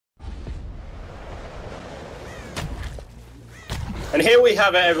And here we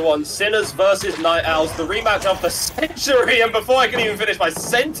have it, everyone. Sinners versus Night Owls, the rematch of the century. And before I can even finish my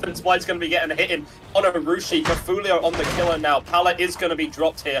sentence, Blight's going to be getting hit in on Arushi. Cafulio on the killer now. Pallet is going to be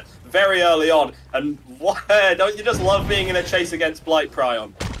dropped here very early on. And don't you just love being in a chase against Blight,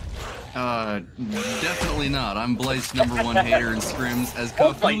 Prion? Definitely not. I'm Blight's #1 hater in scrims as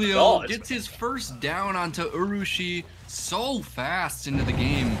Cafulio gets his first down onto Arushi so fast into the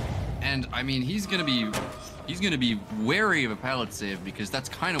game. And I mean, he's gonna be wary of a pallet save because that's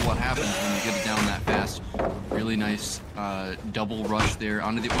kind of what happens when you get it down that fast. Really nice double rush there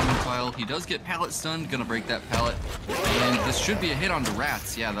onto the ornithile. He does get pallet stunned, gonna break that pallet. And this should be a hit onto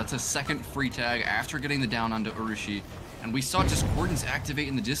Rats. Yeah, that's a second free tag after getting the down onto Arushi. And we saw Discordance activate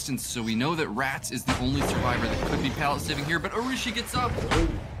in the distance, so we know that Rats is the only survivor that could be pallet saving here, but Arushi gets up.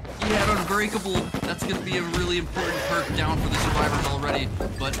 He had Unbreakable. That's going to be a really important perk down for the survivors already,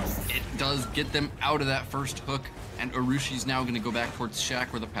 but it does get them out of that first hook, and Urushi's now going to go back towards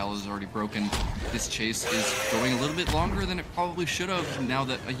Shack where the pallet is already broken. This chase is going a little bit longer than it probably should have now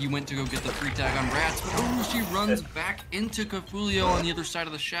that he went to go get the free tag on Rats, but Urushi runs back into Cafulio on the other side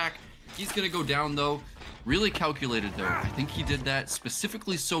of the Shack. He's going to go down though. Really calculated though. I think he did that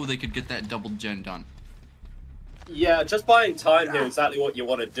specifically so they could get that double gen done. Yeah, just buying time here, exactly what you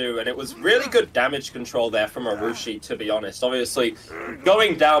want to do, and it was really good damage control there from Arushi, to be honest. Obviously,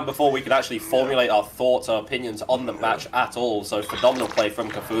 going down before we could actually formulate our thoughts or opinions on the match at all, so phenomenal play from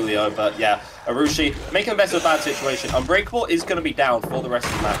Cafulio, but yeah, Arushi making the best of a bad situation. Unbreakable is going to be down for the rest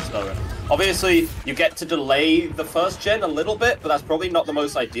of the match, though. Obviously, you get to delay the first gen a little bit, but that's probably not the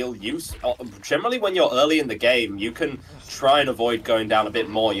most ideal use. Generally, when you're early in the game, you can try and avoid going down a bit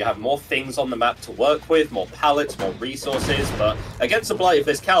more. You have more things on the map to work with, more pallets, more resources, but against a Blight of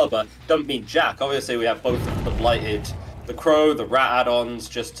this caliber, don't mean jack. Obviously, we have both of the Blighted, the Crow, the Rat add-ons,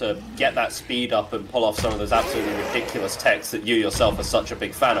 just to get that speed up and pull off some of those absolutely ridiculous techs that you yourself are such a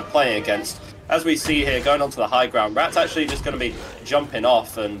big fan of playing against. As we see here, going onto the high ground, Rat's actually just going to be jumping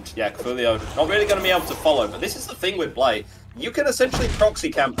off, and yeah, Cafulio not really going to be able to follow. But this is the thing with Blight. You can essentially proxy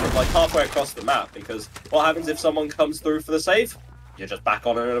camp from like halfway across the map, because what happens if someone comes through for the save? You're just back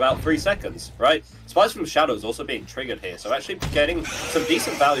on it in about 3 seconds, right? Spies from Shadows also being triggered here, so actually getting some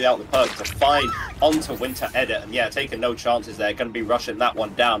decent value out of the perk to find onto Winter Edit, and yeah, taking no chances there, going to be rushing that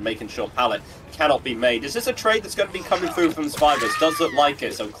one down, making sure Pallet cannot be made. Is this a trade that's going to be coming through from the survivors? Does look like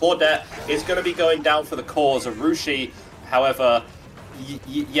it, so Claudette is going to be going down for the cause. Arushi, however,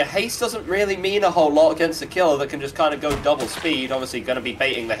 your haste doesn't really mean a whole lot against a killer that can just kind of go double speed. Obviously going to be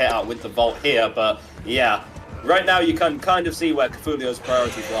baiting the hit out with the Vault here, but yeah. Right now, you can kind of see where Cafulio's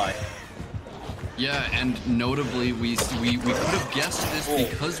priorities lie. Yeah, and notably, we could have guessed this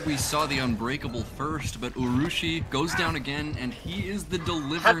because we saw the Unbreakable first, but Urushi goes down again, and he is the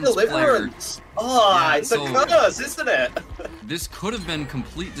Deliverance player. Oh, yeah, it's a curse, isn't it? This could have been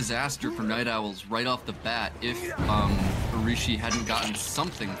complete disaster for Night Owls right off the bat if Urushi hadn't gotten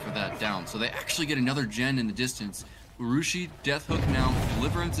something for that down. So they actually get another gen in the distance. Urushi, Death Hook now,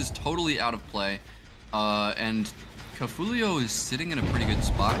 Deliverance is totally out of play. And Cafulio is sitting in a pretty good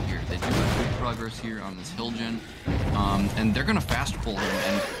spot here. They do have good progress here on this hill gen, and they're gonna fast pull him,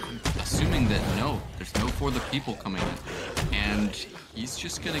 and I'm assuming that no, there's no For the People coming in, and he's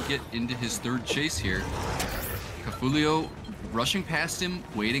just gonna get into his third chase here. Cafulio rushing past him,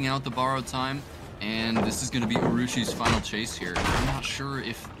 waiting out the borrowed time, and this is gonna be Urushi's final chase here. I'm not sure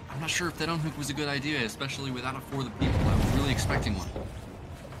if that unhook was a good idea, especially without a For the People. I was really expecting one.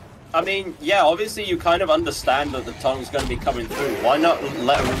 I mean, yeah, obviously you kind of understand that the tunnel's going to be coming through. Why not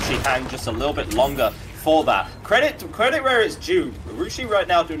let Arushi hang just a little bit longer for that? Credit where it's due. Arushi right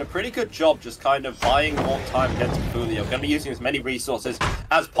now doing a pretty good job just kind of buying more time against Cafulio. Going to be using as many resources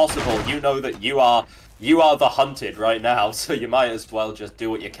as possible. You know that you are the hunted right now, so you might as well just do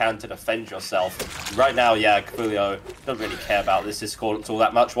what you can to defend yourself. Right now, yeah, Cafulio doesn't really care about this discordance all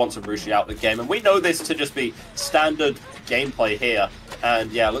that much, wants Arushi out of the game, and we know this to just be standard gameplay here.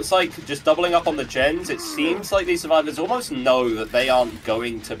 And yeah, looks like just doubling up on the gens, it seems like these survivors almost know that they aren't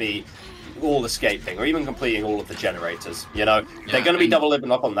going to be all escaping or even completing all of the generators, you know? Yeah, they're going to be double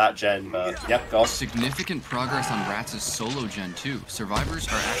living up on that gen, but yeah, go on. Significant progress on Rats' solo gen too. Survivors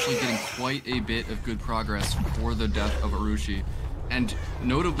are actually getting quite a bit of good progress for the death of Urushi. And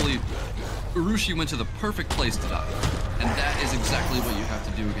notably, Urushi went to the perfect place to die. And that is exactly what you have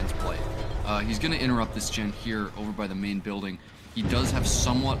to do against Blight. He's going to interrupt this gen here over by the main building. He does have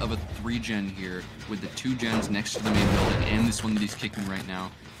somewhat of a 3-gen here with the 2 gens next to the main building and this one that he's kicking right now.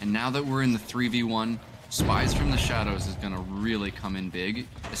 And now that we're in the 3v1, Spies from the Shadows is going to really come in big,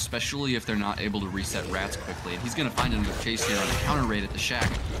 especially if they're not able to reset Rats quickly. And he's going to find another chase here on a counter raid at the Shack.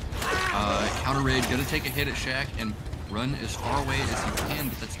 Counter raid going to take a hit at Shack, and run as far away as he can,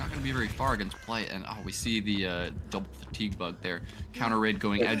 but that's not going to be very far against Blight. And oh, we see the double fatigue bug there. Counter raid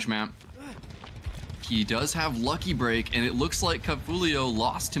going edge map. He does have Lucky Break, and it looks like Cafulio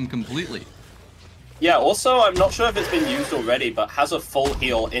lost him completely. Yeah, also, I'm not sure if it's been used already, but has a full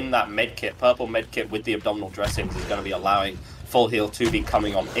heal in that medkit. Purple medkit with the abdominal dressings is going to be allowing full heal to be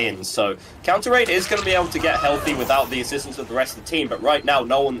coming on in. So counter raid is going to be able to get healthy without the assistance of the rest of the team, but right now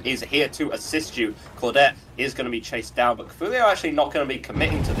no one is here to assist you. Claudette is going to be chased down, but Cafulio actually not going to be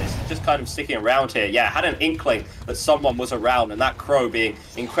committing to this. He's just kind of sticking around here. Yeah, had an inkling that someone was around, and that crow being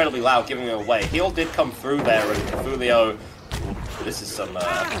incredibly loud, giving him away. Heal did come through there, and Cafulio... This is some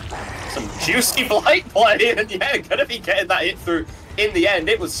juicy Blight play, and yeah, gonna be getting that hit through in the end.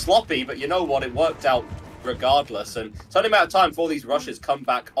 It was sloppy, but you know what? It worked out regardless, and it's only a matter of time before these rushes come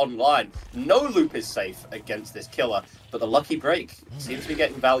back online. No loop is safe against this killer, but the Lucky Break seems to be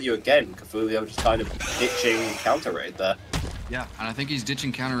getting value again. Cafulio just kind of ditching counter raid there. Yeah, and I think he's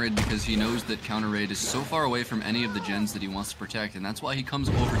ditching counter raid because he knows that counter raid is so far away from any of the gens that he wants to protect, and that's why he comes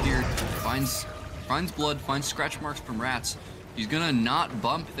over here, finds blood, finds scratch marks from rats. He's gonna not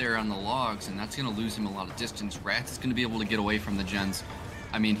bump there on the logs, and that's gonna lose him a lot of distance. Rats is gonna be able to get away from the gens.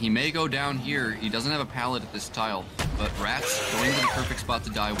 I mean, he may go down here. He doesn't have a pallet at this tile, but Rat's going to the perfect spot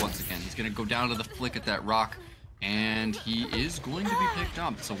to die once again. He's gonna go down to the flick at that rock, and he is going to be picked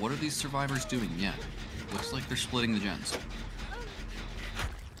up. So what are these survivors doing? Yeah, looks like they're splitting the gens.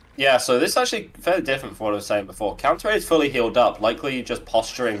 Yeah, so this is actually fairly different from what I was saying before. Counter raid is fully healed up, likely just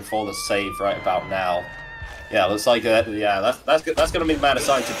posturing for the save right about now. Yeah, looks like that. Yeah, that's going to be the man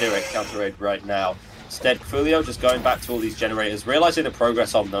assigned to do it. Counter raid right now. Instead, Cafulio just going back to all these generators, realizing the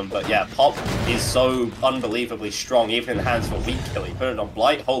progress on them. But yeah, Pop is so unbelievably strong, even in the hands of a weak kill. You put it on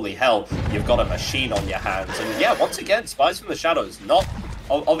Blight, holy hell, you've got a machine on your hands. And yeah, once again, Spies from the Shadows, not...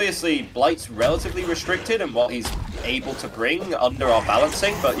 Obviously, Blight's relatively restricted in what he's able to bring under our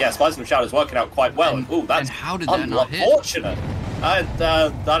balancing. But yeah, Spies from the Shadows working out quite well. And ooh, that's how did that not hit? Unfortunate. I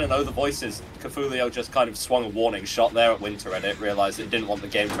don't know, the voices. Cafulio just kind of swung a warning shot there at Winter Edit, realized it didn't want the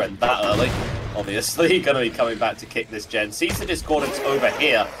game to end that early. Obviously, going to be coming back to kick this gen. Sees the Discordance over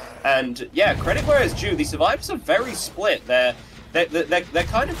here, and yeah, credit where it's due. The survivors are very split. They're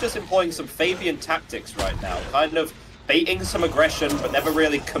kind of just employing some Fabian tactics right now, kind of baiting some aggression, but never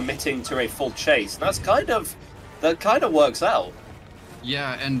really committing to a full chase. And that kind of works out.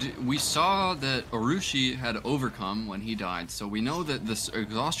 Yeah, and we saw that Urushi had overcome when he died, so we know that the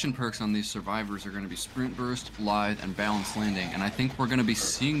exhaustion perks on these survivors are going to be Sprint Burst, Lithe, and Balanced Landing, and I think we're going to be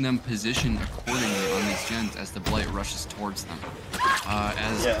seeing them position accordingly on these gens as the Blight rushes towards them.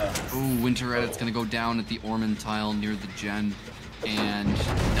 Winter Edit's going to go down at the Ormond tile near the gen, and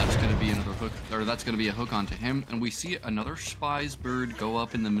that's going to be another hook, or that's going to be a hook onto him, and we see another Spy's bird go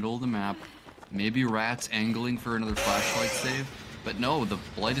up in the middle of the map, maybe Rats angling for another flashlight save. But no, the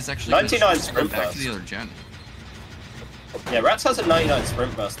Blight is actually 99 sprint back burst to the other gen. Yeah, Rats has a 99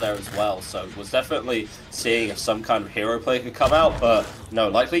 sprint burst there as well, so was definitely seeing if some kind of hero play could come out, but no,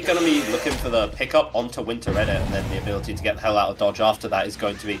 likely going to be looking for the pickup onto Winter Edit, and then the ability to get the hell out of dodge after that is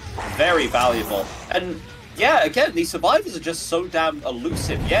going to be very valuable. And yeah, again, these survivors are just so damn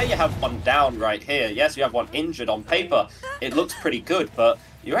elusive. Yeah, you have one down right here. Yes, you have one injured on paper. It looks pretty good, but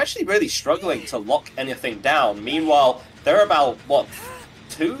you're actually really struggling to lock anything down. Meanwhile, there are about, what,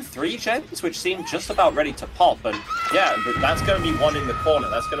 2-3 gens, which seem just about ready to pop. And yeah, that's going to be one in the corner.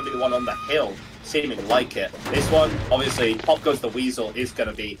 That's going to be the one on the hill, seeming like it. This one, obviously, Pop Goes the Weasel is going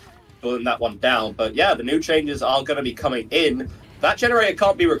to be pulling that one down. But yeah, the new changes are going to be coming in. That generator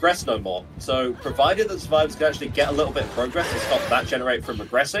can't be regressed no more. So provided the survivors can actually get a little bit of progress and stop that generator from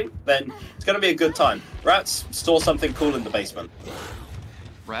regressing, then it's going to be a good time. Rats, store something cool in the basement.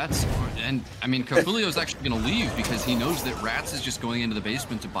 Rats, and I mean, Cafulio's actually going to leave because he knows that Rats is just going into the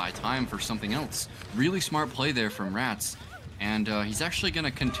basement to buy time for something else. Really smart play there from Rats, and he's actually going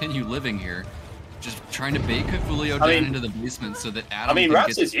to continue living here, just trying to bait Cafulio down into the basement so that Adam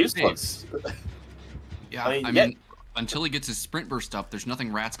Rats is useless. Yeah, I mean, until he gets his sprint burst up, there's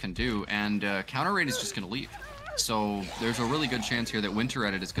nothing Rats can do, and counter raid is just going to leave. So there's a really good chance here that Winter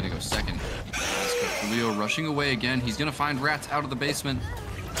Edit is going to go second. Cafulio rushing away again. He's going to find Rats out of the basement.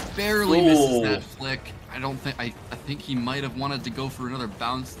 Barely misses that flick. I think he might have wanted to go for another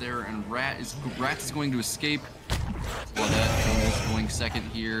bounce there, and Rats is going to escape. Claudette almost going second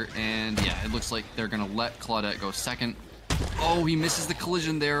here, and yeah, it looks like they're gonna let Claudette go second. Oh, he misses the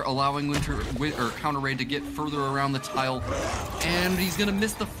collision there, allowing Counter Raid to get further around the tile, and he's gonna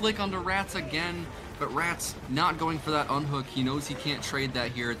miss the flick onto Rats again. But Rats not going for that unhook. He knows he can't trade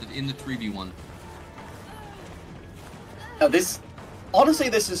that here in the 3v1. Now this honestly,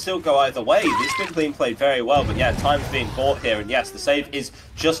 this can still go either way. This has been being played very well, but yeah, time's being bought here, and yes, the save is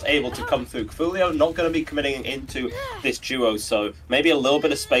just able to come through. Cthulhu not going to be committing into this duo, so maybe a little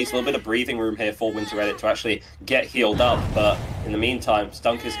bit of space, a little bit of breathing room here for Winter Edit to actually get healed up, but in the meantime,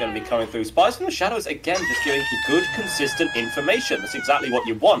 Stunk is going to be coming through. Spies from the Shadows, again, just giving good, consistent information. That's exactly what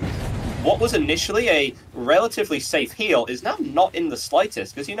you want. What was initially a relatively safe heal is now not in the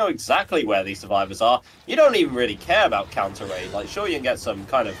slightest, because you know exactly where these survivors are. You don't even really care about counter raid. Like, sure, you can get some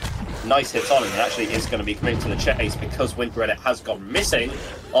kind of nice hits on, and it actually is going to be coming to the chase because Winter Edit has gone missing,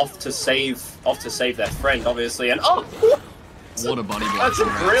 off to save their friend, obviously. And oh, what a body block! That's a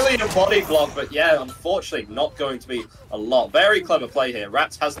brilliant body block, but yeah, unfortunately, not going to be a lot. Very clever play here.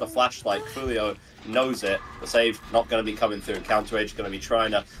 Rats has the flashlight. Coolio knows it. The save not going to be coming through. Counter raid is going to be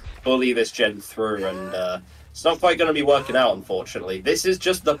trying to bully this gen through, and it's not quite going to be working out, unfortunately. This is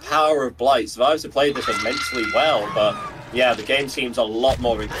just the power of Blight. Survivors have played this immensely well, but yeah, the game seems a lot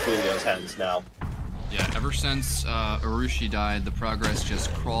more in Coolio's hands now. Yeah, ever since Urushi died, the progress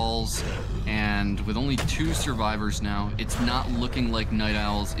just crawls, and with only 2 survivors now, it's not looking like Night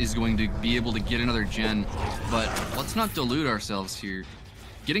Owls is going to be able to get another gen, but let's not delude ourselves here.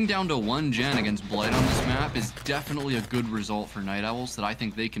 Getting down to 1 gen against Blight on this map is definitely a good result for Night Owls that I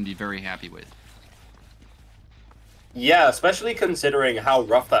think they can be very happy with. Yeah, especially considering how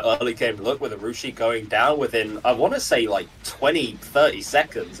rough that early game looked with Urushi going down within, I want to say, like 20, 30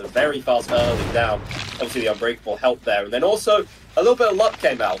 seconds. A very fast early down. Obviously, the Unbreakable helped there. And then also, a little bit of luck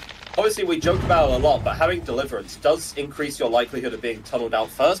came out. Obviously, we joke about it a lot, but having Deliverance does increase your likelihood of being tunneled out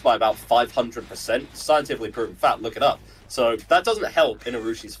first by about 500%. Scientifically proven fact, look it up. So that doesn't help in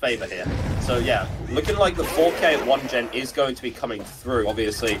Urushi's favor here. So yeah, looking like the 4K at 1 gen is going to be coming through,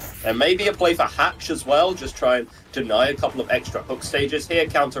 obviously. There may be a play for Hatch as well, just try and deny a couple of extra hook stages here.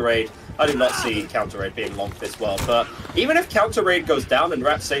 Counter Raid, I do not see Counter Raid being long for this world, but even if Counter Raid goes down and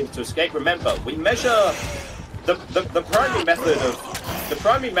Rat's able to escape, remember, we measure the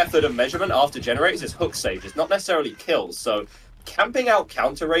primary method of measurement after generators is hook stages, not necessarily kills. So camping out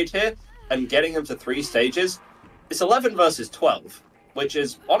Counter Raid here and getting them to 3 stages, it's 11 versus 12, which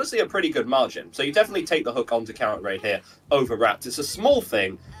is honestly a pretty good margin. So you definitely take the hook onto Counter Raid here over Rats. It's a small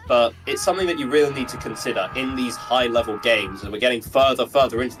thing, but it's something that you really need to consider in these high-level games. As we're getting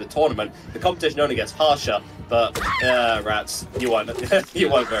further into the tournament, the competition only gets harsher, but Rats, you weren't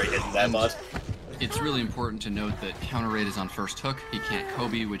very hidden there, bud. It's really important to note that Counter Raid is on first hook. He can't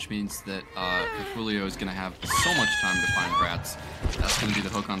Kobe, which means that Cthulhu is going to have so much time to find Rats. That's going to be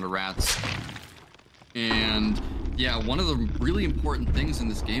the hook onto Rats. And yeah, one of the really important things in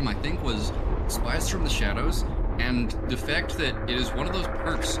this game, I think, was Spies from the Shadows, and the fact that it is one of those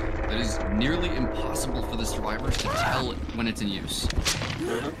perks that is nearly impossible for the survivors to tell when it's in use.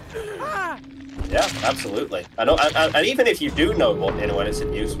 Yeah, absolutely. And even if you do know when it's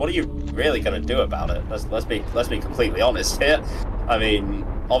in use, what are you really going to do about it? Let's be completely honest here. I mean,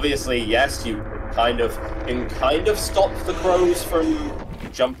 obviously, yes, you kind of stop the crows from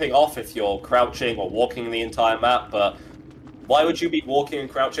jumping off if you're crouching or walking the entire map, but why would you be walking and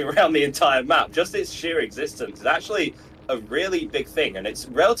crouching around the entire map? Just its sheer existence is actually a really big thing, and it's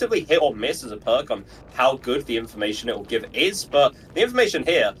relatively hit or miss as a perk on how good the information it will give is, but the information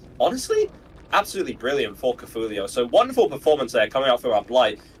here, honestly, absolutely brilliant for Cthulhu. So wonderful performance there coming out for our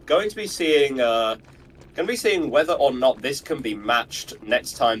Blight. Going to be seeing whether or not this can be matched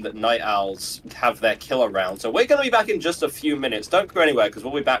next time that Night Owls have their killer round. So we're going to be back in just a few minutes. Don't go anywhere, because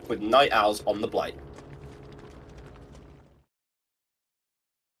we'll be back with Night Owls on the Blight.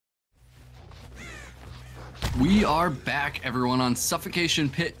 We are back, everyone, on Suffocation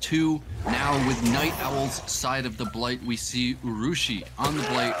Pit 2. Now with Night Owl's side of the Blight, we see Urushi on the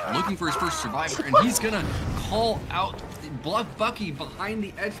Blight looking for his first survivor, and he's going to call out Bucky behind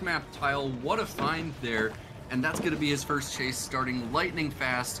the edge map tile. What a find there. And that's going to be his first chase, starting lightning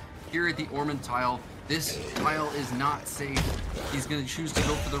fast here at the Ormond tile. This tile is not safe. He's going to choose to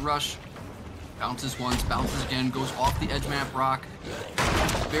go for the rush. Bounces once, bounces again, goes off the edge map rock.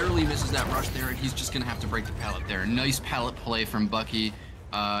 Barely misses that rush there, and he's just going to have to break the pallet there. Nice pallet play from Bucky.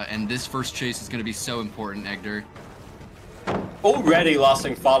 And this first chase is going to be so important, Egder. Already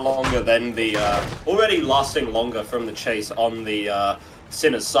lasting far longer than the, longer from the chase on the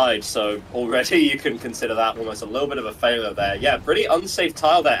Sinner's side, so already you can consider that almost a little bit of a failure there. Yeah, pretty unsafe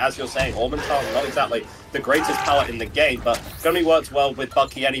tile there, as you're saying. Ormond tile, not exactly the greatest palette in the game, but only works well with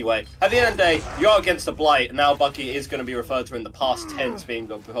Bucky anyway. At the end of the day, you are against the Blight, and now Bucky is going to be referred to in the past tense, being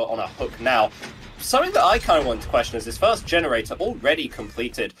put on a hook now. Something that I kind of want to question is this first generator already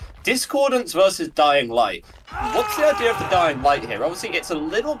completed. Discordance versus Dying Light. What's the idea of the Dying Light here? Obviously, it's a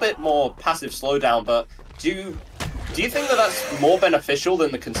little bit more passive slowdown, but do Do you think that that's more beneficial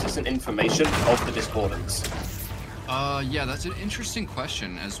than the consistent information of the discordance? Yeah, that's an interesting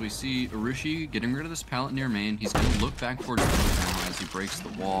question. As we see Urushi getting rid of this pallet near main, he's going to look back towards the now as he breaks the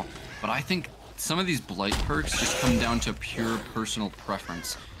wall. But I think some of these Blight perks just come down to pure personal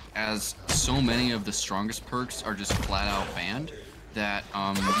preference, as so many of the strongest perks are just flat out banned, that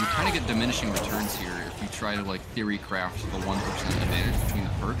you kind of get diminishing returns here if you try to like theory craft the 1% advantage between the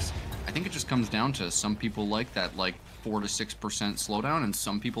perks. I think it just comes down to some people like that like 4 to 6% slowdown, and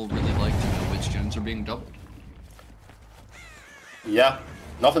some people really like to know which gens are being doubled. Yeah,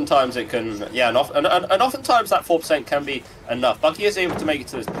 and oftentimes it can, and oftentimes that 4% can be enough. Bucky is able to make it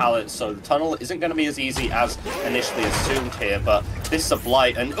to this pallet, so the tunnel isn't going to be as easy as initially assumed here, but this is a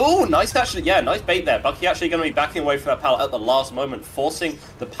Blight, and oh, nice actually, yeah, nice bait there. Bucky actually going to be backing away from that pallet at the last moment, forcing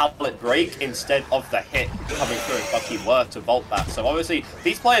the pallet break instead of the hit coming through if Bucky were to vault that. So obviously,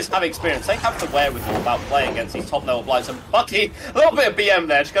 these players have experience, they have the wherewithal about playing against these top level Blights, and Bucky, a little bit of BM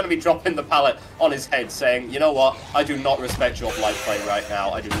there, just going to be dropping the pallet on his head, saying, you know what, I do not respect your Blight play right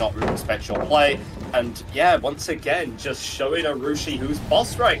now, I do not respect your play. And yeah, once again, just showing Urushi who's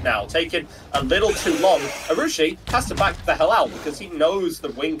boss right now, taking a little too long. Urushi has to back the hell out because he knows the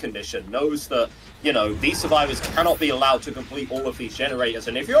win condition, knows that, you know, these survivors cannot be allowed to complete all of these generators.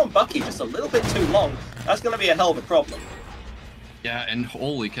 And if you're on Bucky just a little bit too long, that's going to be a hell of a problem. Yeah, and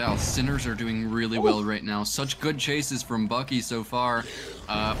holy cow, Sinners are doing really well right now. Such good chases from Bucky so far.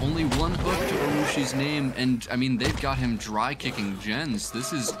 Only one hook to Urushi's name, and I mean, they've got him dry kicking gens.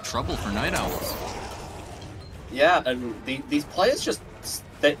 This is trouble for Night Owls. Yeah, and these players just,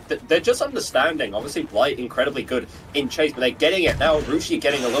 they're just understanding. Obviously, Blight incredibly good in chase, but they're getting it now. Urushi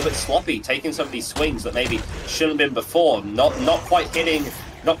getting a little bit sloppy, taking some of these swings that maybe shouldn't have been before, not quite hitting,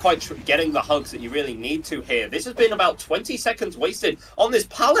 not quite getting the hugs that you really need to here. This has been about 20 seconds wasted on this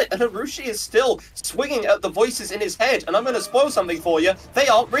pallet, and Urushi is still swinging at the voices in his head. And I'm going to spoil something for you. They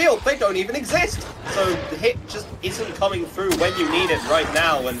aren't real. They don't even exist. So the hit just isn't coming through when you need it right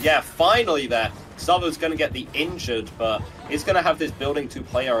now. And yeah, finally there. Sava's going to get the injured, but he's going to have this building to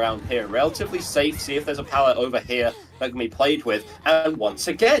play around here. Relatively safe. See if there's a pallet over here that can be played with. And once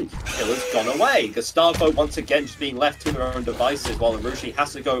again, Killer's gone away. Gustavo once again just being left to their own devices while Urushi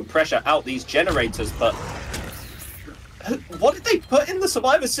has to go and pressure out these generators. But what did they put in the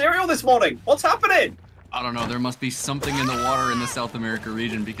Survivor cereal this morning? What's happening? I don't know, there must be something in the water in the South America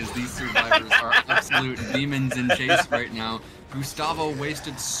region because these survivors are absolute demons in chase right now. Gustavo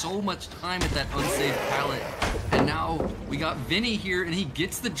wasted so much time at that unsafe pallet, and now we got Vinny here, and he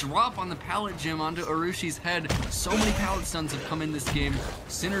gets the drop on the pallet gem onto Urushi's head. So many pallet stuns have come in this game.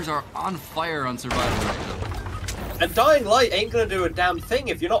 Sinners are on fire on Survivor right now. And Dying Light ain't going to do a damn thing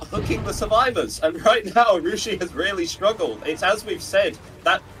if you're not hooking the survivors. And right now, Urushi has really struggled. It's as we've said,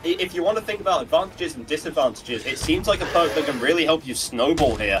 that if you want to think about advantages and disadvantages, it seems like a perk that can really help you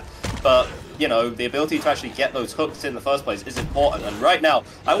snowball here. But, you know, the ability to actually get those hooks in the first place is important. And right now,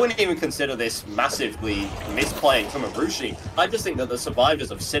 I wouldn't even consider this massively misplaying from Urushi. I just think that the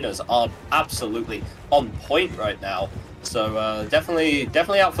survivors of Sinners are absolutely on point right now. So definitely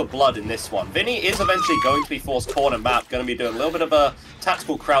out for blood in this one. Vinny is eventually going to be forced corner map, going to be doing a little bit of a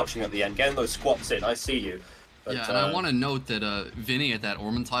tactical crouching at the end, getting those squats in. I see you. But, yeah, and I want to note that Vinny at that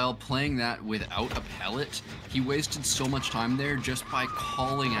Orman tile, playing that without a pellet, he wasted so much time there just by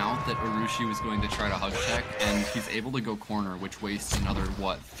calling out that Urushi was going to try to hug tech, and he's able to go corner, which wastes another,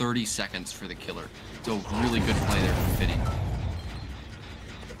 what, 30 seconds for the killer. So really good play there from Vinny.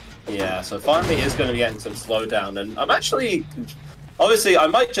 Yeah, so finally is going to be getting some slowdown, and I'm actually... Obviously, I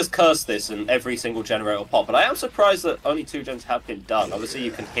might just curse this in every single generator pop, but I am surprised that only 2 gens have been done. Obviously,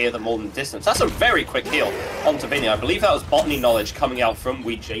 you can hear them all in the distance. That's a very quick heal onto Vinny. I believe that was botany knowledge coming out from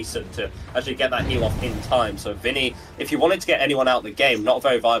Jason to actually get that heal off in time. So Vinny, if you wanted to get anyone out of the game, not a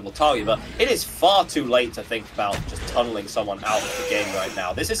very viable target, but it is far too late to think about just tunneling someone out of the game right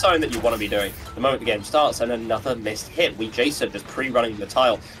now. This is something that you want to be doing the moment the game starts, and another missed hit. Jason just pre-running the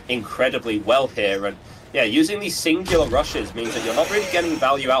tile incredibly well here, and yeah, using these singular rushes means that you're not really getting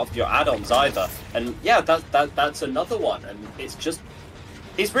value out of your add-ons either. And yeah, that's another one. And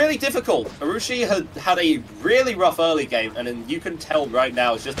it's really difficult. Urushi had a really rough early game, and then you can tell right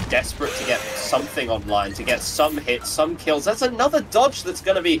now is just desperate to get something online, to get some hits, some kills. That's another dodge that's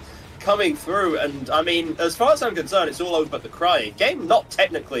going to be coming through. And I mean, as far as I'm concerned, it's all over but the crying. Game not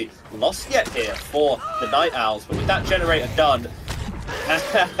technically lost yet here for the Night Owls, but with that generator done...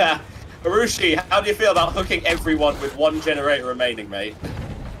 Urushi, how do you feel about hooking everyone with 1 generator remaining, mate?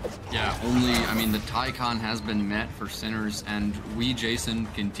 Yeah, I mean, the Tycon has been met for Sinners, and Jason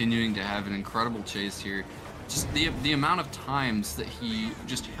continuing to have an incredible chase here. just the amount of times that he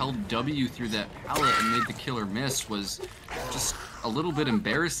just held W through that pallet and made the killer miss was just a little bit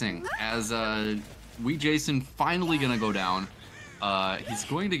embarrassing. As WeJason finally gonna go down. He's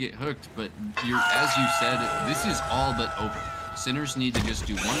going to get hooked, but as you said, this is all but over. Sinners need to just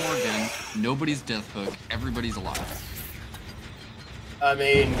do one more gen. Nobody's death hook. Everybody's alive. I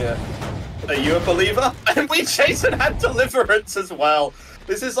mean, are you a believer? And WeJason had deliverance as well.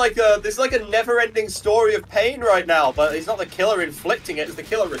 This is like a never-ending story of pain right now. But it's not the killer inflicting it; it's the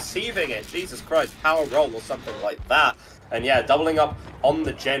killer receiving it. Jesus Christ, power roll or something like that. And yeah, doubling up on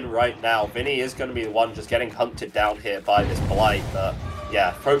the gen right now. Vinny is going to be the one just getting hunted down here by this Blight. But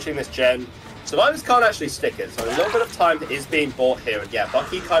yeah, approaching this gen. Survivors can't actually stick it, so a little bit of time is being bought here. And yeah,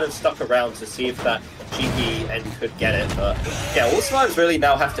 Bucky kind of stuck around to see if that cheeky end could get it. But yeah, all Survivors really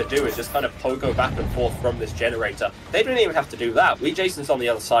now have to do is just kind of pogo back and forth from this generator. They don't even have to do that. WeJason's on the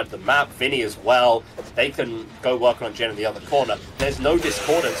other side of the map, Vinny as well. They can go work on gen in the other corner. There's no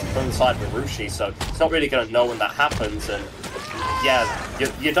discordance from the side of Arushi, so it's not really going to know when that happens. And yeah,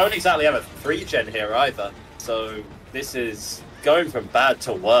 you don't exactly have a free gen here either. So this is going from bad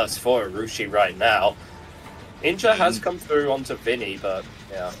to worse for Arushi right now. Inja has come through onto Vinny, but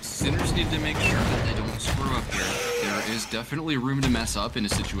yeah. Sinners need to make sure that they don't screw up here. There is definitely room to mess up in a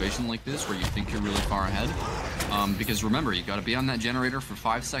situation like this where you think you're really far ahead. Because remember, you got to be on that generator for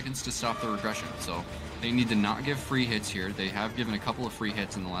 5 seconds to stop the regression. So they need to not give free hits here. They have given a couple of free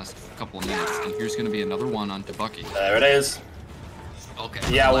hits in the last couple of minutes, and here's going to be another one onto Bucky. There it is.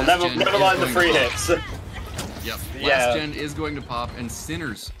 Okay. Yeah, well, never mind the free hits. Yep, last gen is going to pop, and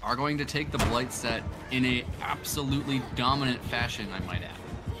Sinners are going to take the Blight set in a absolutely dominant fashion, I might add.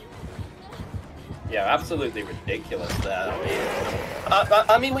 Yeah, absolutely ridiculous there.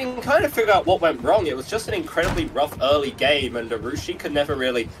 I mean, we can kind of figure out what went wrong. It was just an incredibly rough early game, and Arushi could never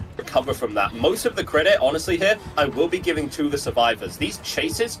really recover from that. Most of the credit, honestly, here, I will be giving to the Survivors. These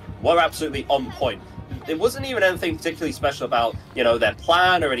chases were absolutely on point. It wasn't even anything particularly special about, you know, their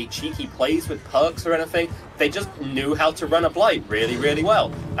plan or any cheeky plays with perks or anything. They just knew how to run a Blight really, really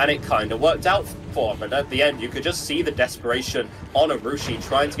well. And it kind of worked out for them. And at the end, you could just see the desperation on Arushi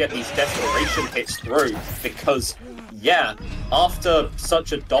trying to get these desperation hits through. Because, yeah, after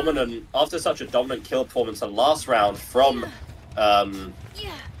such a dominant kill performance in last round from,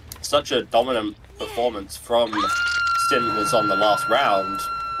 such a dominant performance from Sinners on the last round,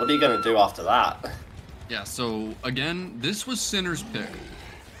 what are you going to do after that? Yeah, so again, this was Sinner's pick.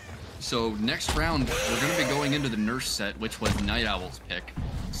 So next round, we're going to be going into the Nurse set, which was Night Owl's pick.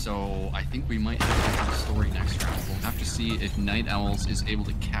 So I think we might have the story next round. We'll have to see if Night Owls is able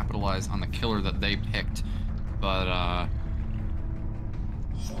to capitalize on the killer that they picked. But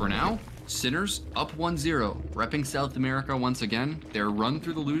for now, Sinners up 1-0, repping South America once again. Their run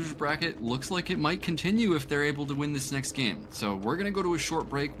through the losers bracket looks like it might continue if they're able to win this next game. So we're going to go to a short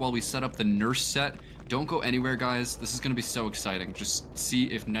break while we set up the Nurse set. Don't go anywhere, guys. This is going to be so exciting. Just see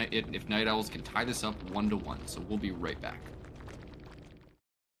if Night Owls can tie this up 1-1. So we'll be right back.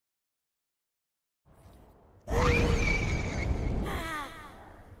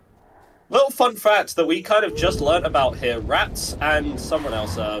 Little fun fact that we kind of just learnt about here. Rats and someone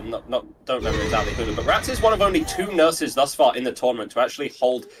else, don't remember exactly who, but Rats is one of only 2 nurses thus far in the tournament to actually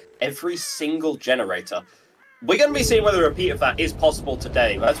hold every single generator. We're going to be seeing whether a repeat of that is possible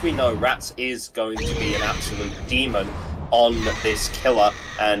today. As we know, Rats is going to be an absolute demon on this killer.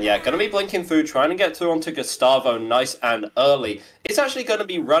 And yeah, going to be blinking through, trying to get through onto Gustavo nice and early. It's actually going to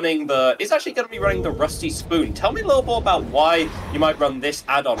be running the Rusty Spoon. Tell me a little more about why you might run this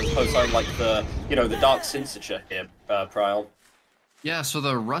add-on as opposed to like the Dark Signature here, Prion. Yeah, so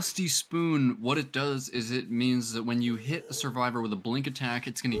the Rusty Spoon, what it does is it means that when you hit a survivor with a blink attack,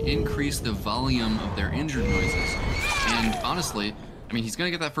 it's going to increase the volume of their injured noises. And honestly, I mean, he's going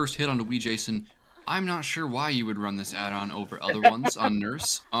to get that first hit onto WeJason. I'm not sure why you would run this add-on over other ones on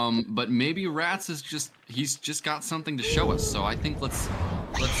Nurse. But maybe Rats is he's just got something to show us. So I think let's see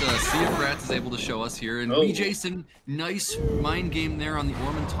if Rats is able to show us here. And WeJason, nice mind game there on the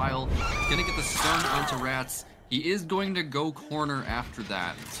Orman tile. He's going to get the stun onto Rats. He is going to go corner after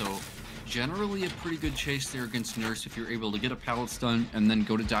that, so generally a pretty good chase there against Nurse if you're able to get a pallet stun and then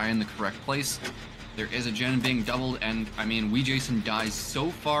go to die in the correct place. There is a gen being doubled, and I mean, WeJason dies so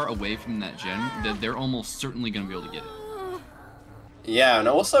far away from that gen that they're almost certainly going to be able to get it. Yeah, and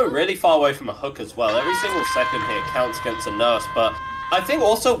also really far away from a hook as well. Every single second here counts against a Nurse, but I think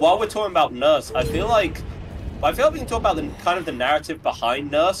also while we're talking about Nurse, I feel like we can talk about the narrative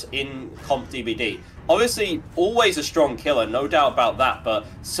behind Nurse in Comp DBD. Obviously, always a strong killer, no doubt about that, but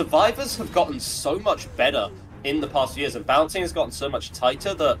Survivors have gotten so much better in the past years, and balancing has gotten so much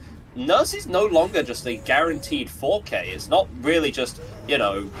tighter that Nurse is no longer just a guaranteed 4K. It's not really just, you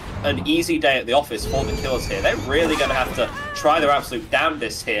know, an easy day at the office for the killers here. They're really going to have to try their absolute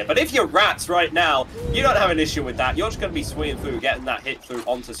damnedest here. But if you're Rats right now, you don't have an issue with that. You're just going to be swinging through, getting that hit through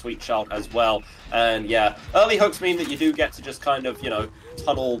onto Sweet Child as well. And yeah, early hooks mean that you do get to just kind of, you know,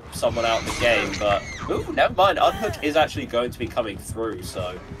 tunnel someone out of the game. But, ooh, never mind. Unhook is actually going to be coming through.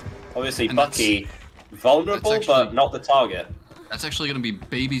 So, obviously, and Bucky, vulnerable, actually, but not the target. That's actually going to be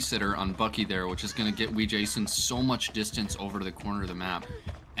Babysitter on Bucky there, which is going to get Jason so much distance over to the corner of the map.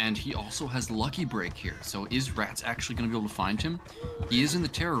 And he also has Lucky Break here. So is Rats actually going to be able to find him? He is in the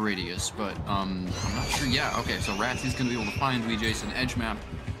terror radius, but I'm not sure. Yeah, okay, so Rats is going to be able to find Jason edge map.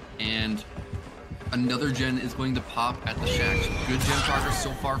 And another gen is going to pop at the shack. So good gen progress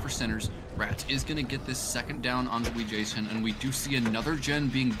so far for Sinners. Rats is going to get this second down onto Jason, and we do see another gen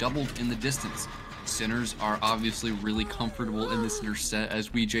being doubled in the distance. Sinners are obviously really comfortable in this nurse set as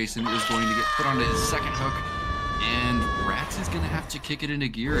Jason is going to get put onto his second hook, and Rats is going to have to kick it into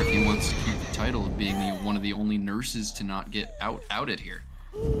gear if he wants to keep the title of being one of the only nurses to not get outed here.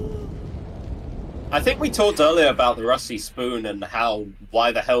 I think we talked earlier about the Rusty Spoon and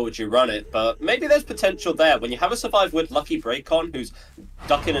why the hell would you run it, but maybe there's potential there. When you have a Survive with Lucky Break on, who's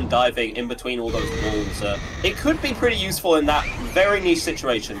ducking and diving in between all those walls, it could be pretty useful in that very niche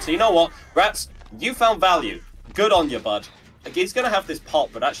situation. So you know what, Rats, you found value. Good on you, bud. He's going to have this pop,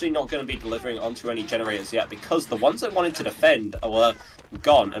 but actually not going to be delivering onto any generators yet because the ones that wanted to defend were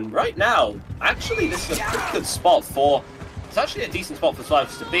gone. And right now, actually, this is a pretty good spot for... It's actually a decent spot for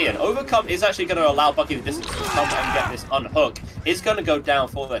Survivors to be in. Overcome is actually going to allow Bucky the distance to come and get this unhook. It's going to go down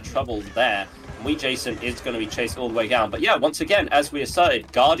for their troubles there. Jason is going to be chased all the way down. But yeah, once again, as we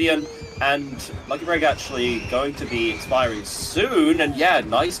asserted, Guardian and Lucky Break actually going to be expiring soon. And yeah,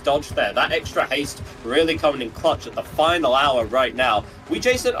 nice dodge there. That extra haste really coming in clutch at the final hour right now.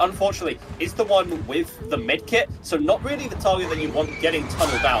 Jason, unfortunately, is the one with the medkit, so not really the target that you want getting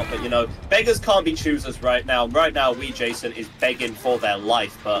tunneled out. But, you know, beggars can't be choosers right now. Right now, Jason is begging for their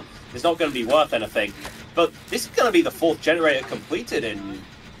life, but it's not going to be worth anything. But this is going to be the 4th generator completed in...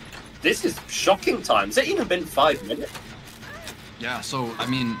 This is shocking time. Has it even been 5 minutes? Yeah, so, I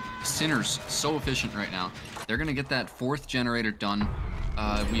mean, Sinners, so efficient right now. They're going to get that 4th generator done.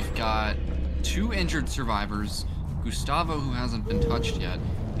 We've got 2 injured survivors, Gustavo, who hasn't been touched yet,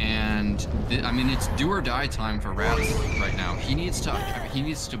 and, I mean, it's do or die time for Rats right now. He needs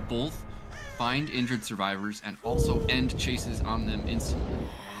to both find injured survivors and also end chases on them instantly.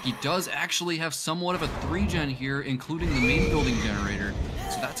 He does actually have somewhat of a 3-gen here, including the main building generator,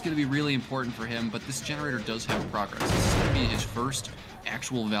 so that's going to be really important for him, but this generator does have progress. This is going to be his first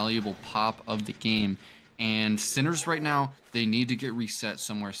actual valuable pop of the game, and Sinners right now, they need to get reset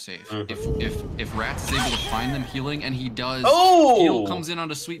somewhere safe. If Rats is able to find them healing, and he does, heal comes in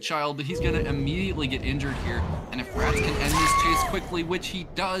onto Sweet Child, but he's going to immediately get injured here, and if Rats can end this chase quickly, which he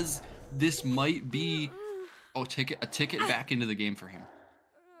does, this might be a ticket back into the game for him.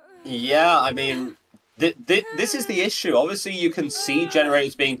 Yeah, I mean, this is the issue. Obviously, you can see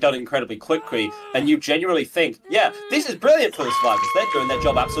generators being done incredibly quickly, and you genuinely think, yeah, this is brilliant for the survivors. They're doing their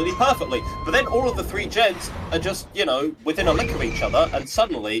job absolutely perfectly. But then all of the 3 gens are just, you know, within a lick of each other, and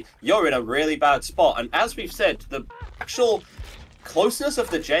suddenly you're in a really bad spot. And as we've said, the actual closeness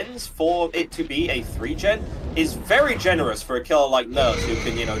of the gens for it to be a 3-gen is very generous for a killer like Nurse, who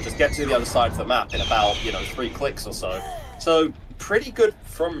can, you know, just get to the other side of the map in about, you know, 3 clicks or so. So, pretty good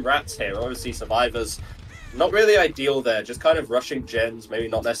from Rats here. Obviously, survivors, not really ideal there. Just kind of rushing gens, maybe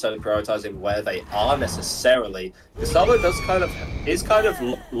not necessarily prioritizing where they are necessarily. Gustavo is kind of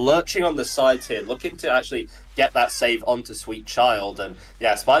lurching on the sides here, looking to actually get that save onto Sweet Child. And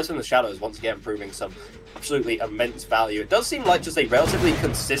yeah, Spies from the Shadows once again proving some absolutely immense value. It does seem like just a relatively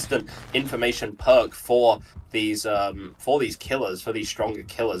consistent information perk for these killers, for these stronger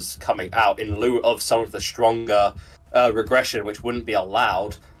killers coming out in lieu of some of the stronger regression, which wouldn't be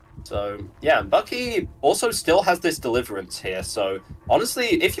allowed. So yeah, Bucky also still has this deliverance here. So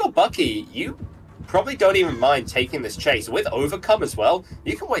honestly, if you're Bucky, you probably don't even mind taking this chase. With Overcome as well,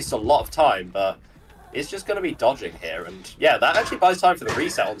 you can waste a lot of time, but it's just going to be dodging here. And yeah, that actually buys time for the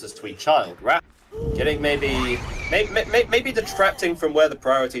reset onto Sweet Child. Rat getting maybe detracting from where the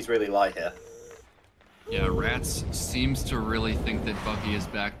priorities really lie here. Yeah, Rats seems to really think that Bucky is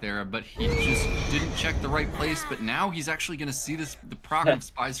back there, but he just didn't check the right place. But now he's actually going to see the proc of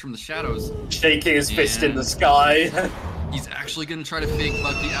Spies from the Shadows. Shaking his fist in the sky. He's actually going to try to fake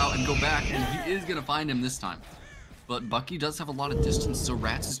Bucky out and go back, and he is going to find him this time. But Bucky does have a lot of distance, so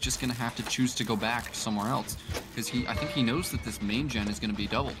Rats is just going to have to choose to go back somewhere else. Because I think he knows that this main gen is going to be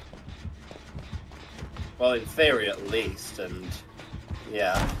doubled. Well, in theory at least, and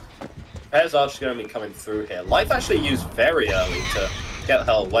yeah. Pairs are just going to be coming through here. Life actually used very early to get the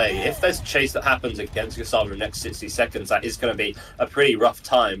hell away. If there's a chase that happens against Gustavo in the next 60 seconds, that is going to be a pretty rough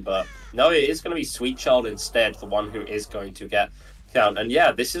time. But no, it is going to be Sweet Child instead, the one who is going to get down. And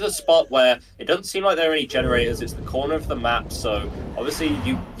yeah, this is a spot where it doesn't seem like there are any generators. It's the corner of the map, so obviously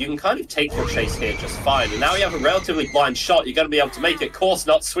you can kind of take your chase here just fine. And now you have a relatively blind shot. You're going to be able to make it. Of course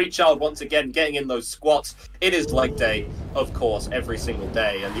not. Sweet Child once again getting in those squats. It is leg day, of course, every single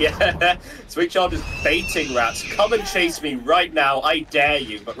day. And yeah, Sweet Child is baiting Rats. Come and chase me right now. I dare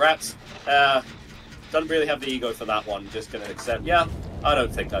you. But Rats doesn't really have the ego for that one. Just going to accept, yeah, I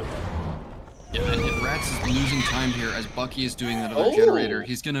don't think I will. Yeah, and Rats is losing time here as Bucky is doing that other generator.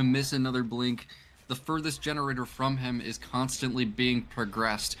 He's going to miss another blink. The furthest generator from him is constantly being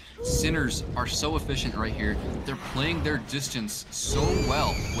progressed. Sinners are so efficient right here. They're playing their distance so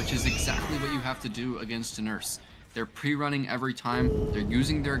well, which is exactly what you have to do against a nurse. They're pre-running every time, they're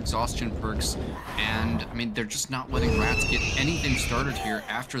using their exhaustion perks, and I mean, they're just not letting Rats get anything started here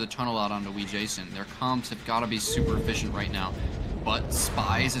after the tunnel out onto Wee Jason. Their comms have got to be super efficient right now. But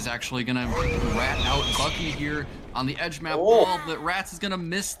Spies is actually going to rat out Bucky here on the edge map wall, but Rats is going to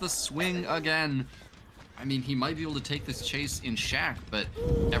miss the swing again. I mean, he might be able to take this chase in Shack, but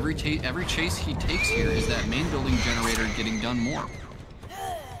every chase he takes here is that main building generator getting done more.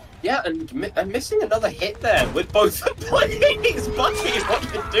 Yeah, and missing another hit there with both plays. Bucky,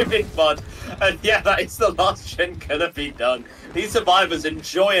 what you doing, bud? And yeah, that is the last gen gonna be done. These survivors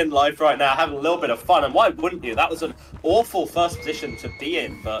enjoying life right now, having a little bit of fun, and why wouldn't you? That was an awful first position to be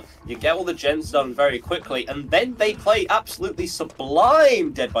in, but you get all the gens done very quickly, and then they play absolutely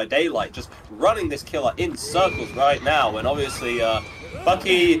sublime Dead by Daylight, just running this killer in circles right now, and obviously,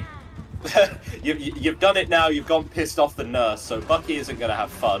 Bucky... you've done it now, you've gone pissed off the nurse, so Bucky isn't going to have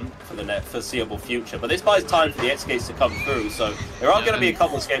fun for the foreseeable future. But this buys time for the escapes to come through, so there are going to be a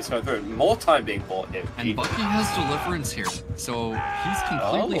couple of escapes coming through. More time being bought here. And Bucky has deliverance here, so he's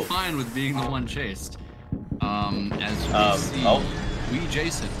completely fine with being the one chased. As we see, Wee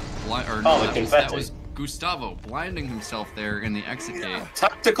Jason, that was Gustavo blinding himself there in the exit gate.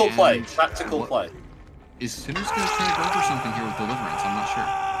 Tactical play. Is Sinners going to try to go for something here with deliverance? I'm not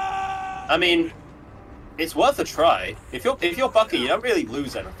sure. I mean, it's worth a try. If you're Bucky, you don't really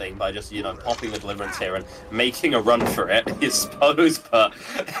lose anything by just, you know, popping the deliverance here and making a run for it, I suppose, but...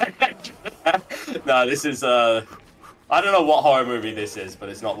 no, this is, I don't know what horror movie this is, but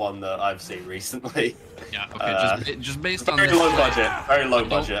it's not one that I've seen recently. Yeah, okay, just based on this... Very low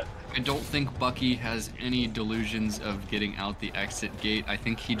budget. I don't think Bucky has any delusions of getting out the exit gate. I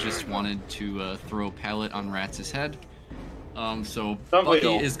think he just wanted to throw a pallet on Rats' head. So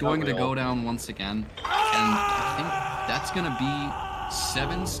Bucky is going to go down once again, and I think that's going to be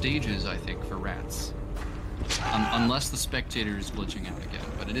 7 stages, I think, for Rats. Unless the spectator is glitching out again,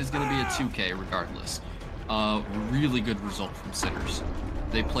 but it is going to be a 2K regardless. Really good result from Sinners.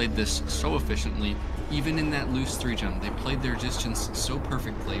 They played this so efficiently, even in that loose 3-gen. They played their distance so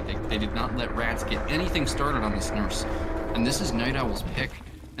perfectly. They did not let Rats get anything started on this nurse. And this is Night Owl's pick.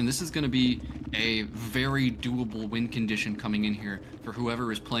 And this is going to be a very doable win condition coming in here for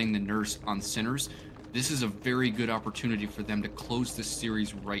whoever is playing the nurse on Sinners. This is a very good opportunity for them to close this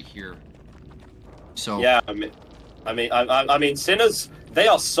series right here. So yeah, I mean, Sinners, they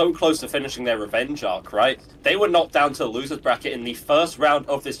are so close to finishing their revenge arc, right? They were knocked down to the losers bracket in the first round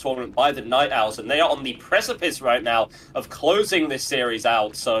of this tournament by the Night Owls, and they are on the precipice right now of closing this series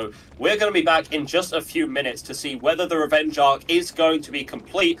out. So we're going to be back in just a few minutes to see whether the revenge arc is going to be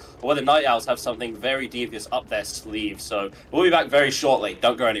complete or whether Night Owls have something very devious up their sleeve. So we'll be back very shortly.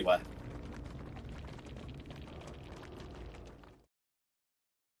 Don't go anywhere.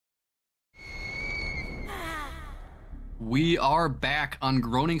 We are back on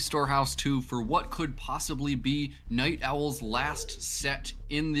Groaning Storehouse 2 for what could possibly be Night Owl's last set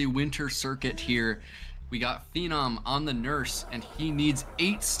in the winter circuit here. We got Phenom on the nurse, and he needs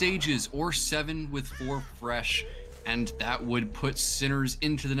 8 stages or 7 with 4 fresh, and that would put Sinners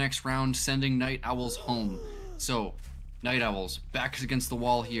into the next round, sending Night Owls home. So, Night Owls, backs against the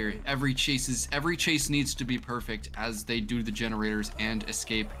wall here. Every chase needs to be perfect as they do the generators and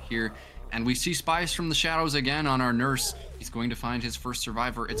escape here. And we see Spies from the shadows again on our nurse. He's going to find his first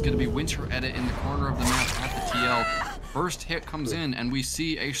survivor. It's going to be Winter Edit in the corner of the map at the TL. First hit comes in, and we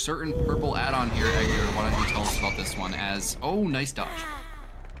see a certain purple add-on here. Edgar, why don't you tell us about this one as... Oh, nice dodge.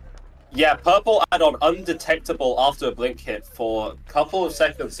 Yeah, purple add-on undetectable after a blink hit for a couple of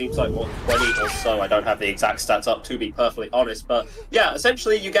seconds. Seems like more than 20 or so. I don't have the exact stats up, to be perfectly honest. But yeah,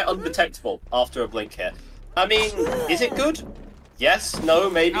 essentially you get undetectable after a blink hit. I mean, is it good? Yes, no,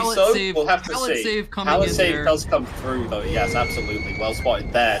 maybe Pallet so. save, We'll have to pallet see. Save coming Pallet in save there. does come through, though. Yes, absolutely. Well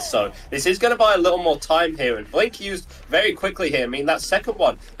spotted there. So this is going to buy a little more time here. And Blink used very quickly here. I mean, that second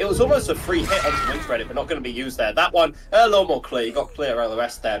one, it was almost a free hit onto Blink Reddit, but not going to be used there. That one, a little more clear. You got clear around the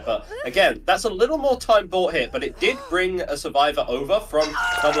rest there. But again, that's a little more time bought here. But it did bring a survivor over from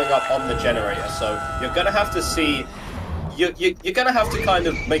doubling up on the generator. So you're going to have to see... You're going to have to kind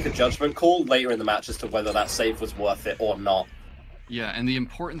of make a judgment call later in the match as to whether that save was worth it or not. Yeah, and the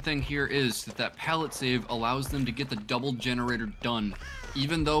important thing here is that pallet save allows them to get the double generator done.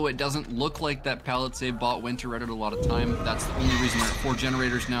 Even though it doesn't look like that pallet save bought Winter Reddit a lot of time, that's the only reason there are 4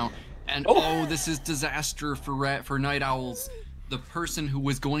 generators now. And oh, this is disaster for Night Owls. The person who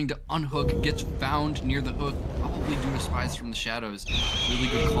was going to unhook gets found near the hook, probably due to spies from the shadows. Really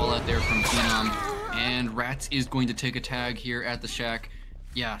good call out there from Phenom. And Rats is going to take a tag here at the shack.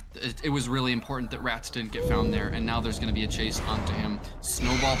 Yeah, it was really important that Rats didn't get found there, and now there's going to be a chase onto him.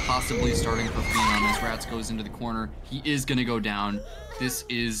 Snowball possibly starting for Phenom as Rats goes into the corner. He is going to go down. This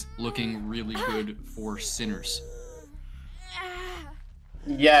is looking really good for Sinners.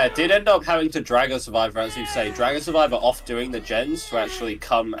 Yeah, it did end up having to drag a survivor, as you say, drag a survivor off doing the gens to actually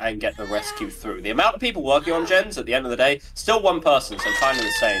come and get the rescue through. The amount of people working on gens at the end of the day, still one person, so kind of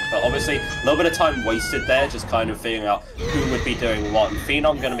the same. But obviously, a little bit of time wasted there, just kind of figuring out who would be doing what. And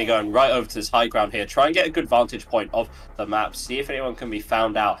Phenom going to be going right over to this high ground here, try and get a good vantage point of the map, see if anyone can be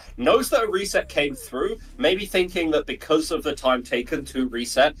found out. Knows that a reset came through, maybe thinking that because of the time taken to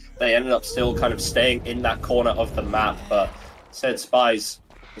reset, they ended up still kind of staying in that corner of the map, but... Said spies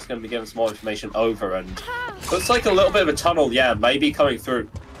is going to be giving some more information over, and looks like a little bit of a tunnel, yeah, maybe coming through.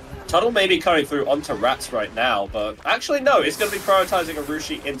 Tunnel maybe coming through onto Rats right now, but actually no, it's going to be prioritizing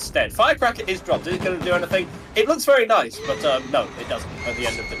Arushi instead. Firecracker is dropped. Is it going to do anything? It looks very nice, but no, it doesn't at the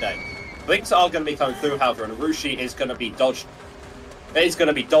end of the day. Blinks are going to be coming through, however, and Arushi is going to be dodged. He's going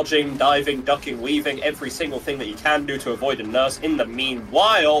to be dodging, diving, ducking, weaving, every single thing that you can do to avoid a nurse. In the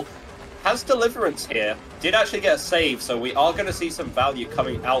meanwhile, has Deliverance here, did actually get a save, so we are going to see some value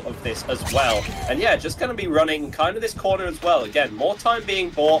coming out of this as well. And yeah, just going to be running kind of this corner as well. Again, more time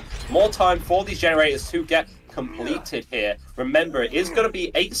being bought, more time for these generators to get completed here. Remember, it is going to be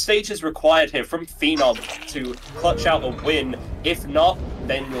 8 stages required here from Phenom to clutch out a win. If not,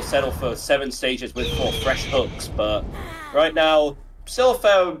 then you'll settle for 7 stages with 4 fresh hooks. But right now, still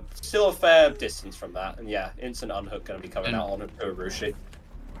a fair distance from that. And yeah, instant unhook going to be coming out on Arushi.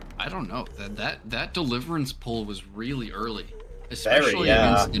 I don't know, that Deliverance pull was really early, especially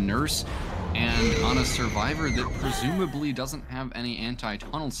against the nurse and on a survivor that presumably doesn't have any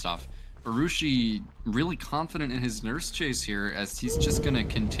anti-tunnel stuff. Arushi really confident in his nurse chase here, as he's just going to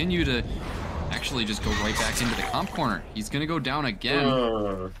continue to actually just go right back into the comp corner. He's going to go down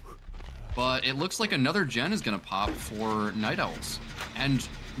again, but it looks like another gen is going to pop for Night Owls, and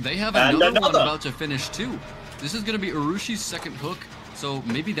they have another one about to finish too. This is going to be Arushi's second hook. So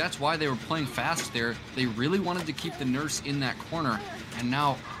maybe that's why they were playing fast there. They really wanted to keep the nurse in that corner. And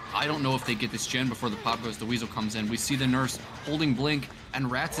now, I don't know if they get this gen before the pop goes. The Weasel comes in. We see the nurse holding Blink,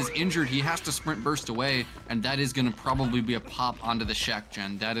 and Rats is injured. He has to sprint burst away, and that is going to probably be a pop onto the shack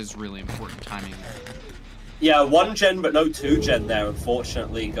gen. That is really important timing there. Yeah, 1 gen, but no 2 gen there,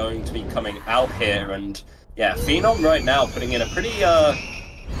 unfortunately, going to be coming out here. And yeah, Phenom right now putting in a pretty...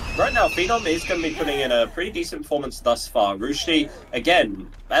 Right now, Phenom is going to be putting in a pretty decent performance thus far. Arushi, again,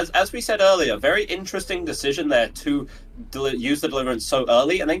 as we said earlier, very interesting decision there to use the Deliverance so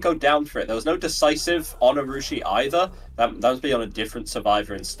early and then go down for it. There was no decisive on Arushi either. That was be on a different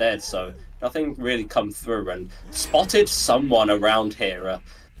survivor instead, so nothing really come through. And spotted someone around here,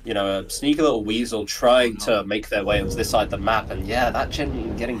 you know, a sneaky little Weasel trying to make their way onto this side of the map. And yeah, that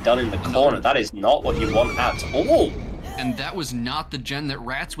gen getting done in the corner, that is not what you want at all. And that was not the gen that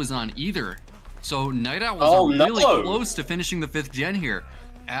Rats was on either. So Night Owls are really close to finishing the 5th gen here.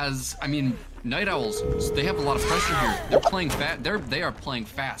 As, I mean, Night Owls, they have a lot of pressure here. They're playing fast. They are playing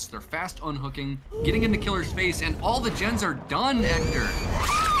fast. They're fast unhooking, getting into Killer's face, and all the gens are done,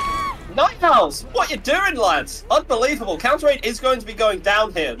 Hector. Night Owls, what you doing, lads? Unbelievable. Counter rate is going to be going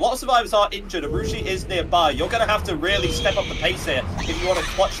down here. A lot of survivors are injured. Arushi is nearby. You're going to have to really step up the pace here if you want to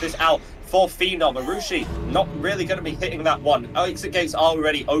clutch this out. For Phenom, Arushi not really going to be hitting that one. Exit gates are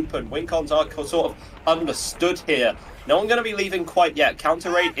already open. Win cons are sort of understood here. No one going to be leaving quite yet. Counter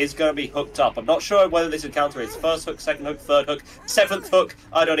rate is going to be hooked up. I'm not sure whether this is counter rate's 1st hook, 2nd hook, 3rd hook, 7th hook.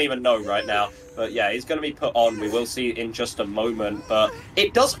 I don't even know right now. But yeah, he's going to be put on. We will see in just a moment. But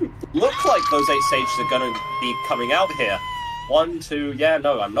it doesn't look like those 8 stages are going to be coming out here. 1, 2, yeah,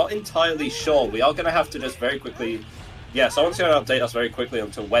 no, I'm not entirely sure. We are going to have to just very quickly... Yeah, someone's going to update us very quickly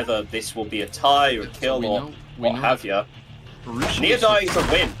onto whether this will be a tie or a kill or what have you. Near dying is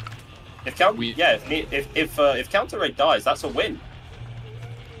a win. If counter raid dies, that's a win.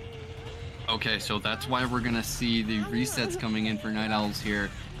 Okay, so that's why we're gonna see the resets coming in for Night Owls here,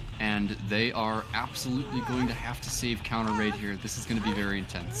 and they are absolutely going to have to save counter raid here. This is gonna be very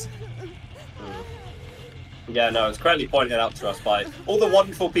intense. Yeah, no, it's correctly pointed out to us by all the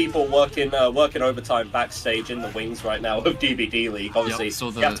wonderful people working overtime backstage in the wings right now of DBDLeague. Obviously, yep, so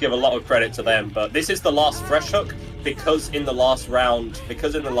you have to give a lot of credit to them. But this is the last fresh hook because in the last round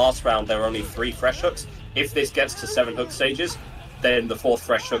there are only 3 fresh hooks. If this gets to 7 hook stages, then the 4th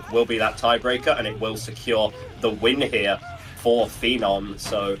fresh hook will be that tiebreaker, and it will secure the win here for Phenom.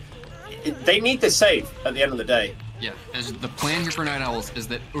 So they need this save at the end of the day. Yeah, as the plan here for Night Owls is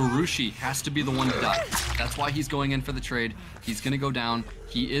that Urushi has to be the one to die. That's why he's going in for the trade. He's going to go down.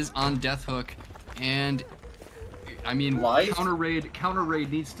 He is on Death Hook, and I mean, counter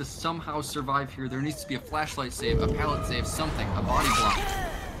raid needs to somehow survive here. There needs to be a flashlight save, a pallet save, something, a body block.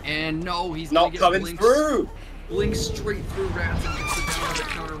 And no, he's not coming through. Blink straight through Rats and gets it down on the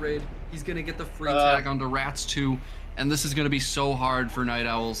counter raid. He's going to get the free tag onto Rats too, and this is going to be so hard for Night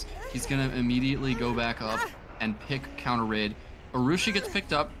Owls. He's going to immediately go back up and pick counter raid. Urushi gets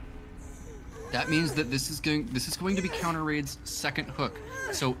picked up. That means that this is going to be counter raid's 2nd hook.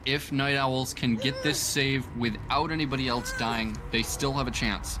 So if Night Owls can get this save without anybody else dying, they still have a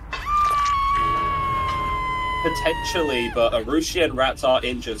chance. Potentially, but Urushi and Rats are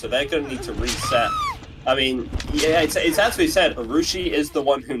injured, so they're going to need to reset. I mean, yeah, it's as we said, Urushi is the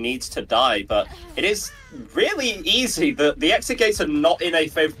one who needs to die, but it is really easy. The exit gates are not in a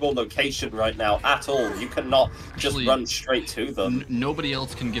favorable location right now at all. You cannot just run straight to them. Nobody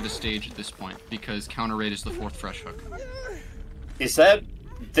else can give a stage at this point because counter raid is the 4th fresh hook. Is there?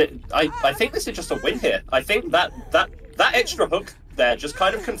 I think this is just a win here. I think that extra hook there just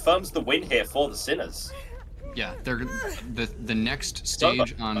kind of confirms the win here for the Sinners. Yeah, they're the next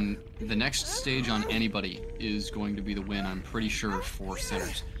stage on anybody is going to be the win. I'm pretty sure for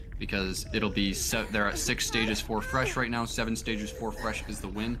Sinners, because it'll be they're at 6 stages 4 fresh right now. 7 stages 4 fresh is the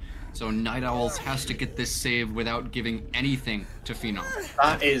win. So Night Owls has to get this save without giving anything to Phenom.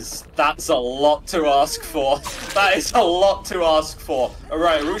 That's a lot to ask for. That is a lot to ask for. All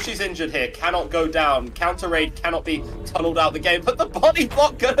right, Urushi's injured here, cannot go down. Counter raid cannot be tunneled out the game, but the body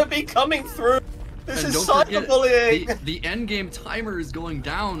block gonna be coming through. This is cyberbullying! The end game timer is going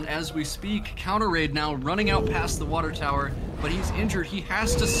down as we speak. Counter raid now running out past the water tower, but he's injured. He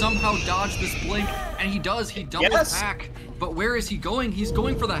has to somehow dodge this blink, and he does. He doubles back. But where is he going? He's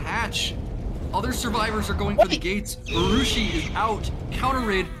going for the hatch. Other survivors are going for the gates. Urushi is out. Counter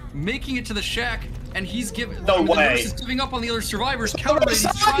raid making it to the shack, and he's giving. The nurse is giving up on the other survivors. Counter raid.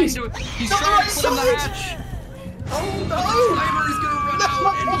 He's trying to put in the hatch. Oh no! The timer is gonna run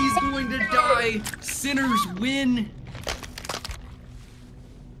out, and he's going to die. Sinners win.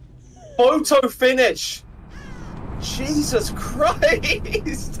 Photo finish. Jesus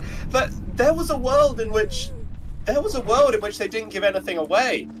Christ! But there was a world in which they didn't give anything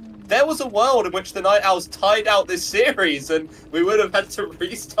away. There was a world in which the Night Owls tied out this series, and we would have had to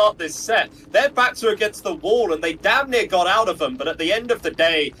restart this set. Their backs were against the wall, and they damn near got out of them. But at the end of the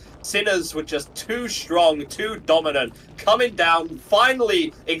day, Sinners were just too strong, too dominant, coming down,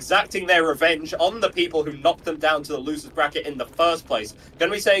 finally exacting their revenge on the people who knocked them down to the losers bracket in the first place.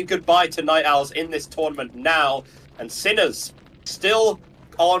 Going to be saying goodbye to Night Owls in this tournament now, and Sinners still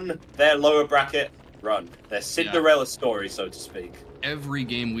on their lower bracket run. Their Cinderella story, so to speak. Every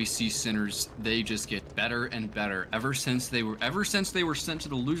game we see Sinners, they just get better and better. Ever since they were sent to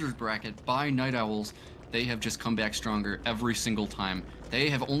the losers bracket by Night Owls, they have just come back stronger every single time. They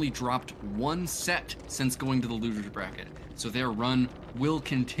have only dropped 1 set since going to the losers bracket. So their run will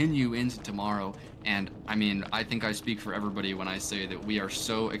continue into tomorrow. And I mean, I think I speak for everybody when I say that we are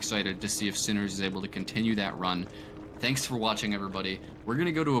so excited to see if Sinners is able to continue that run. Thanks for watching, everybody. We're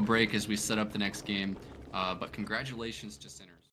gonna go to a break as we set up the next game, but congratulations to Sinners.